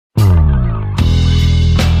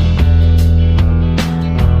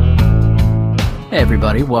Hey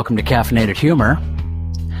everybody, welcome to Caffeinated Humor.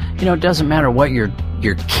 You know, it doesn't matter what your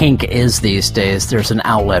kink is these days, there's an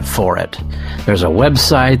outlet for it. There's a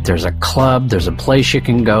website, there's a club, there's a place you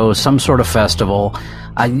can go, some sort of festival.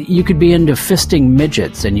 You could be into fisting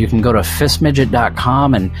midgets, and you can go to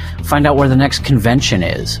fistmidget.com and find out where the next convention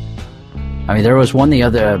is. I mean, there was one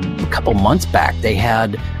a couple months back. They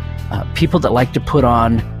had people that like to put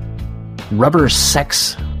on rubber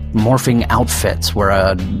sex morphing outfits where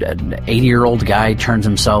an 80-year-old guy turns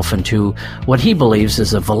himself into what he believes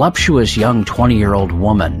is a voluptuous young 20-year-old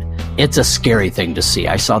woman. It's a scary thing to see.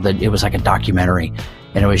 I saw that it was like a documentary,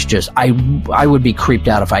 and it was just, I would be creeped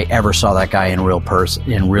out if I ever saw that guy in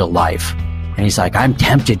real life. And he's like, I'm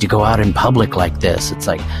tempted to go out in public like this. It's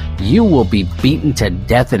like, you will be beaten to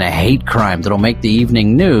death in a hate crime that'll make the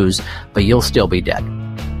evening news, but you'll still be dead.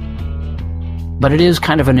 But it is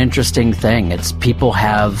kind of an interesting thing. It's people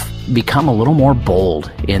have become a little more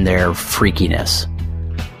bold in their freakiness.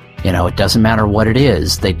 You know, it doesn't matter what it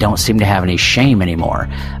is. They don't seem to have any shame anymore.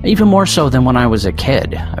 Even more so than when I was a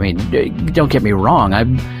kid. I mean, don't get me wrong. I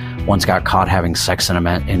once got caught having sex in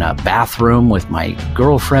a bathroom with my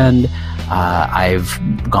girlfriend. I've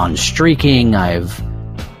gone streaking.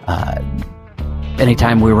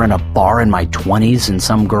 Anytime we were in a bar in my 20s and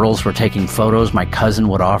some girls were taking photos, my cousin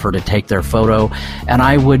would offer to take their photo, and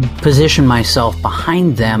I would position myself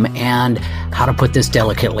behind them and, how to put this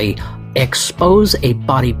delicately, expose a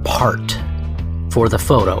body part for the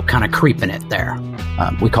photo, kind of creeping it there.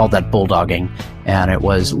 We called that bulldogging, and it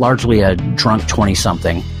was largely a drunk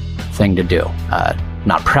 20-something thing to do.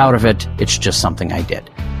 Not proud of it, it's just something I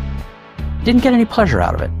did. Didn't get any pleasure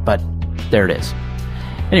out of it, but there it is.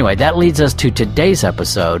 Anyway, that leads us to today's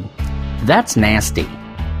episode, That's Nasty,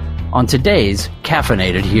 on today's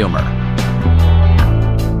Caffeinated Humor.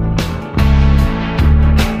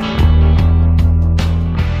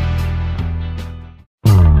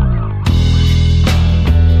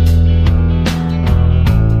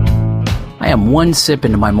 I am one sip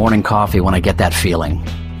into my morning coffee when I get that feeling.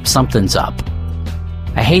 Something's up.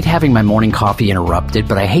 I hate having my morning coffee interrupted,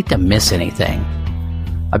 but I hate to miss anything.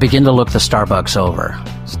 I begin to look the Starbucks over.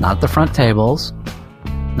 It's not the front tables,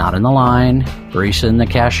 not in the line. Barista and the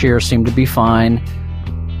cashier seem to be fine.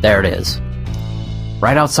 There it is.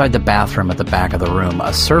 Right outside the bathroom at the back of the room,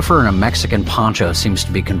 a surfer in a Mexican poncho seems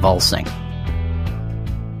to be convulsing.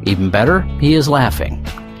 Even better, he is laughing.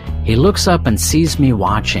 He looks up and sees me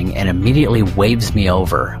watching and immediately waves me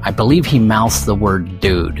over. I believe he mouths the word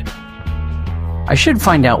dude. I should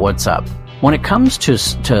find out what's up. When it comes to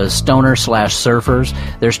stoner/surfers,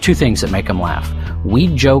 there's two things that make them laugh.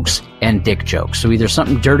 Weed jokes and dick jokes. So either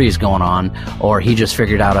something dirty is going on, or he just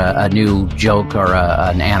figured out a new joke or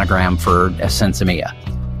an anagram for a sensimilla.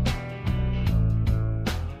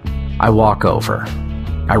 I walk over.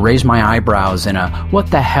 I raise my eyebrows in a what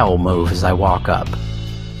the hell move as I walk up.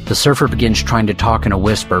 The surfer begins trying to talk in a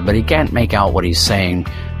whisper, but he can't make out what he's saying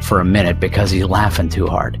for a minute because he's laughing too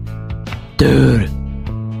hard. Dude,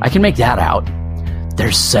 I can make that out.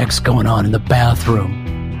 There's sex going on in the bathroom.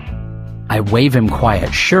 I wave him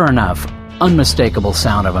quiet. Sure enough, unmistakable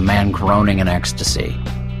sound of a man groaning in ecstasy.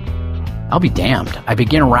 I'll be damned. I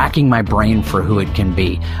begin racking my brain for who it can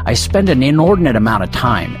be. I spend an inordinate amount of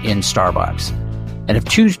time in Starbucks. And if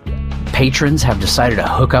two patrons have decided to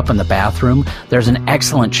hook up in the bathroom, there's an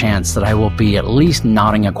excellent chance that I will be at least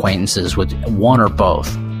nodding acquaintances with one or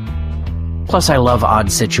both. Plus, I love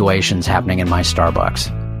odd situations happening in my Starbucks.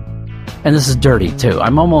 And this is dirty, too.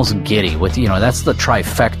 I'm almost giddy with, that's the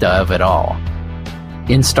trifecta of it all.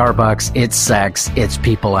 In Starbucks, it's sex, it's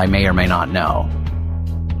people I may or may not know.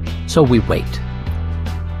 So we wait.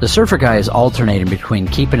 The surfer guy is alternating between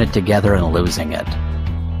keeping it together and losing it.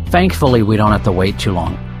 Thankfully, we don't have to wait too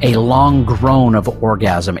long. A long groan of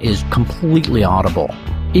orgasm is completely audible.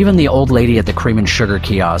 Even the old lady at the cream and sugar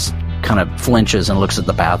kiosk kind of flinches and looks at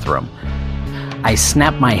the bathroom. I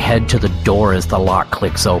snap my head to the door as the lock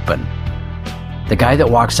clicks open. The guy that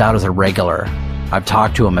walks out is a regular. I've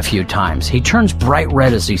talked to him a few times. He turns bright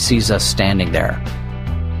red as he sees us standing there.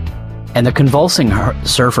 And the convulsing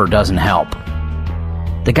surfer doesn't help.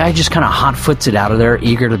 The guy just kind of hot-foots it out of there,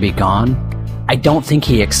 eager to be gone. I don't think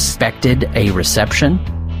he expected a reception.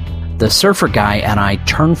 The surfer guy and I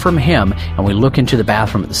turn from him and we look into the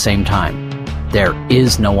bathroom at the same time. There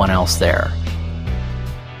is no one else there.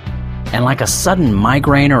 And like a sudden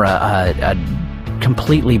migraine or a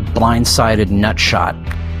completely blindsided nut shot,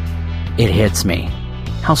 it hits me.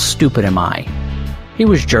 How stupid am I? He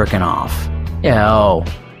was jerking off. Yeah,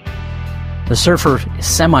 The surfer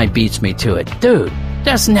semi-beats me to it. Dude,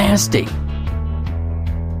 that's nasty.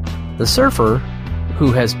 The surfer,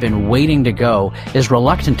 who has been waiting to go, is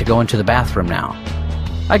reluctant to go into the bathroom now.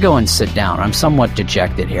 I go and sit down. I'm somewhat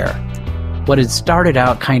dejected here. What had started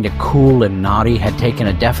out kind of cool and naughty had taken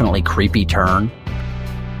a definitely creepy turn.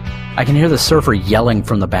 I can hear the surfer yelling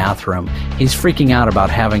from the bathroom. He's freaking out about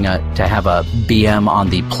having to have a BM on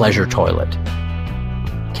the pleasure toilet.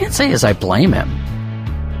 Can't say as I blame him.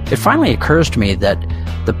 It finally occurs to me that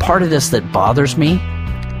the part of this that bothers me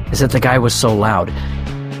is that the guy was so loud.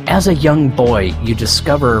 As a young boy, you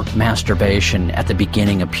discover masturbation at the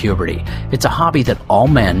beginning of puberty. It's a hobby that all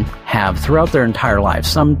men have throughout their entire lives,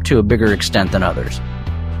 some to a bigger extent than others.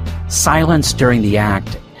 Silence during the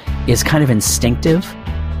act is kind of instinctive.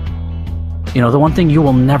 You know, the one thing you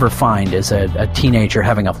will never find is a teenager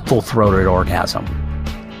having a full-throated orgasm.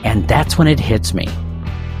 And that's when it hits me.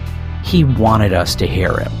 He wanted us to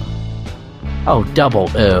hear him. Oh, double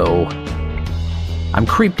ooh. I'm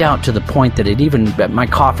creeped out to the point that my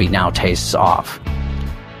coffee now tastes off.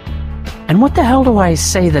 And what the hell do I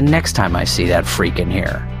say the next time I see that freak in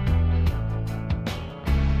here?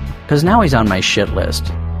 Because now he's on my shit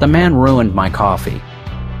list. The man ruined my coffee.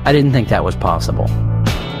 I didn't think that was possible.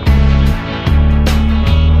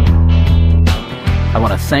 I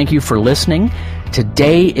want to thank you for listening.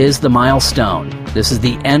 Today is the milestone. This is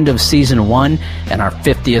the end of Season 1 and our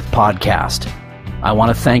 50th podcast. I want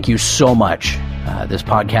to thank you so much. This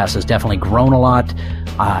podcast has definitely grown a lot.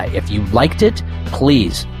 If you liked it,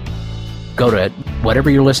 please go to whatever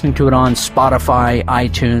you're listening to it on, Spotify,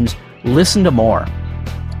 iTunes. Listen to more.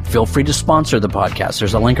 Feel free to sponsor the podcast.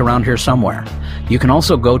 There's a link around here somewhere. You can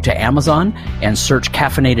also go to Amazon and search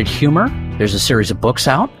Caffeinated Humor. There's a series of books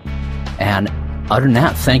out. And other than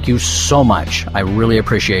that, thank you so much. I really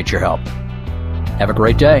appreciate your help. Have a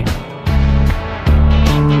great day.